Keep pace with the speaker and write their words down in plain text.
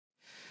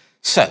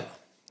So,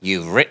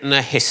 you've written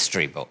a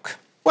history book.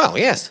 Well,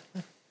 yes.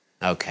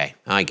 OK,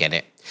 I get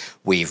it.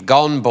 We've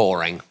gone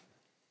boring.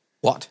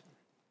 What?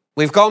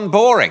 We've gone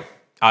boring.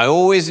 I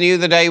always knew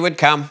the day would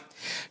come.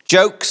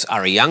 Jokes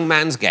are a young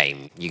man's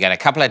game. You get a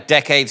couple of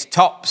decades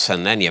tops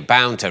and then you're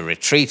bound to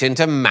retreat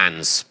into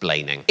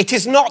mansplaining. It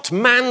is not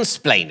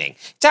mansplaining.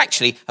 It's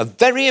actually a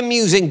very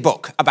amusing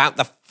book about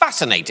the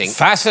fascinating...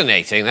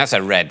 Fascinating? That's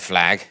a red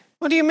flag.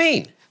 What do you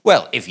mean?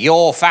 Well, if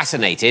you're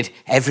fascinated,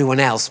 everyone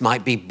else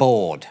might be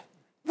bored.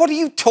 What are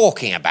you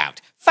talking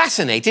about?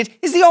 Fascinated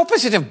is the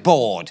opposite of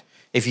bored.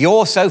 If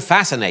you're so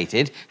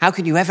fascinated, how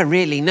can you ever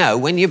really know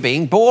when you're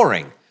being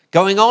boring?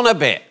 Going on a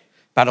bit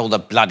about all the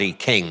bloody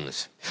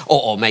kings.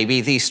 Or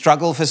maybe the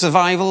struggle for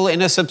survival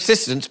in a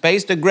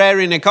subsistence-based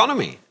agrarian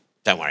economy.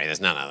 Don't worry, there's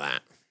none of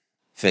that.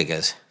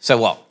 Figures. So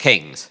what,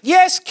 kings?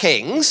 Yes,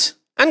 kings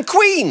and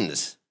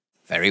queens.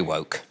 Very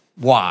woke.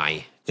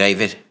 Why,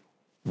 David?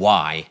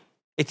 Why?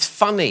 It's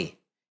funny.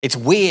 It's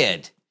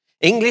weird.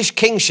 English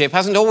kingship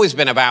hasn't always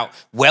been about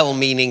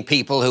well-meaning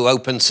people who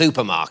open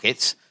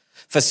supermarkets.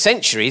 For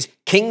centuries,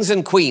 kings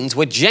and queens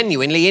were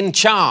genuinely in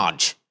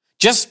charge.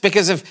 Just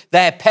because of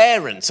their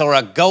parents or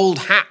a gold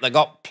hat that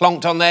got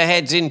plonked on their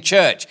heads in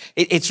church.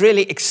 It's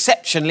really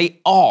exceptionally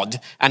odd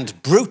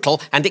and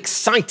brutal and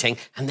exciting,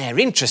 and they're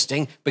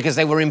interesting because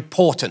they were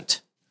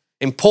important.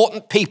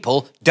 Important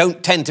people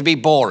don't tend to be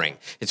boring.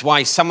 It's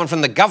why someone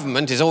from the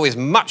government is always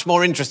much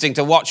more interesting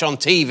to watch on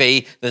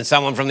TV than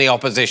someone from the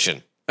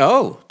opposition.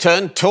 Oh,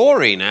 turned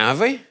Tory now,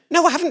 have we?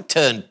 No, I haven't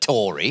turned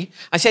Tory.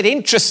 I said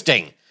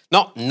interesting,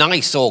 not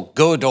nice or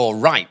good or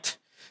right.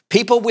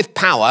 People with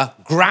power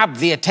grab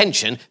the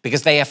attention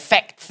because they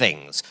affect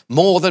things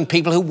more than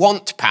people who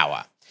want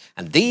power.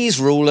 And these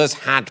rulers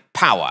had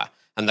power,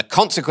 and the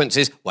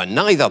consequences were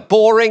neither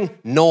boring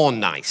nor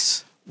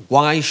nice.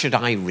 Why should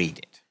I read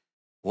it?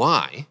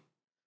 Why?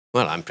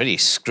 Well, I'm pretty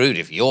screwed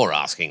if you're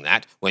asking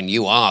that when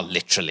you are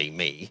literally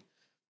me.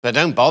 But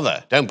don't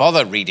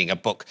bother reading a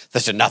book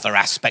that another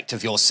aspect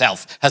of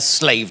yourself has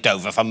slaved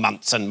over for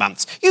months and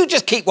months. You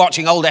just keep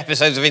watching old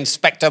episodes of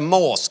Inspector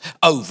Morse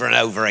over and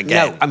over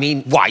again. No, I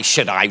mean, why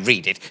should I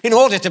read it? In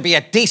order to be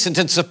a decent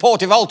and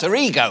supportive alter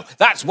ego,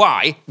 that's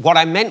why. What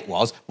I meant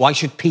was, why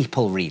should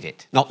people read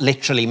it? Not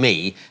literally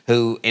me,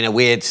 who, in a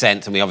weird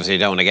sense, and we obviously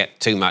don't want to get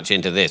too much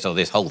into this or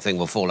this whole thing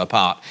will fall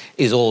apart,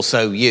 is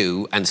also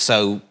you and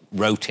so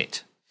wrote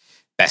it.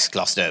 Best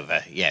glossed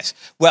over, yes.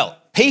 Well,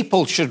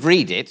 people should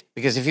read it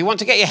because if you want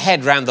to get your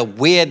head around the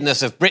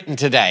weirdness of Britain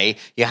today,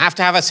 you have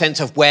to have a sense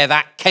of where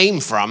that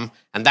came from,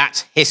 and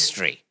that's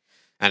history.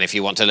 And if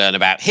you want to learn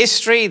about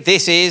history,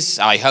 this is,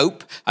 I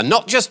hope, a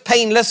not just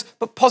painless,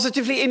 but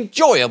positively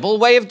enjoyable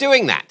way of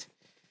doing that.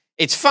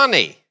 It's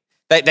funny.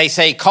 They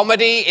say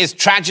comedy is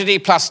tragedy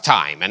plus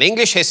time, and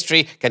English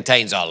history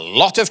contains a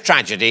lot of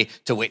tragedy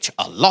to which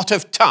a lot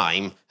of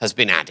time has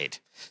been added.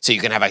 So you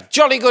can have a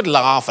jolly good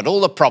laugh at all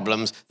the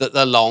problems that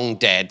the long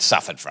dead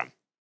suffered from.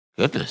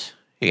 Goodness,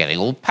 you're getting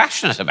all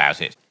passionate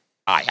about it.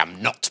 I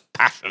am not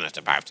passionate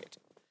about it.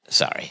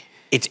 Sorry.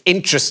 It's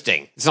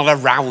interesting. It's not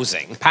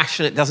arousing.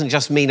 Passionate doesn't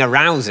just mean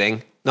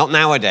arousing. Not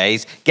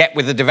nowadays. Get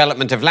with the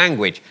development of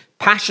language.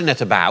 Passionate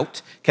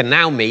about can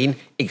now mean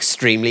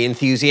extremely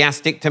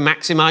enthusiastic to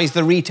maximise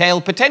the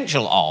retail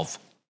potential of.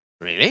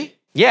 Really?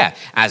 Yeah,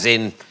 as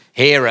in,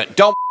 here at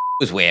Dom's,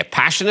 we're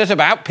passionate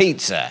about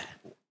pizza.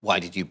 Why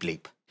did you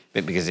bleep?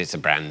 Because it's a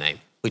brand name.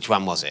 Which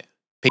one was it?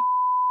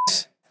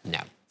 No.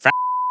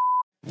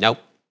 Nope.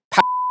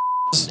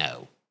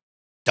 No.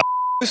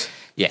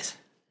 Yes.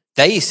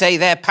 They say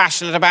they're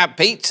passionate about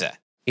pizza.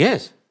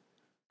 Yes.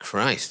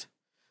 Christ.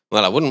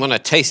 Well, I wouldn't want to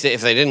taste it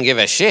if they didn't give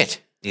a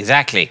shit.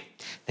 Exactly.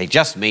 They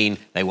just mean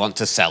they want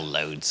to sell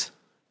loads.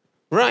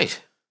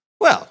 Right.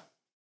 Well,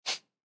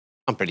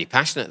 I'm pretty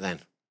passionate then.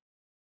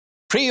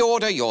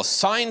 Pre-order your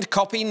signed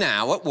copy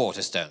now at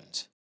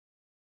Waterstones.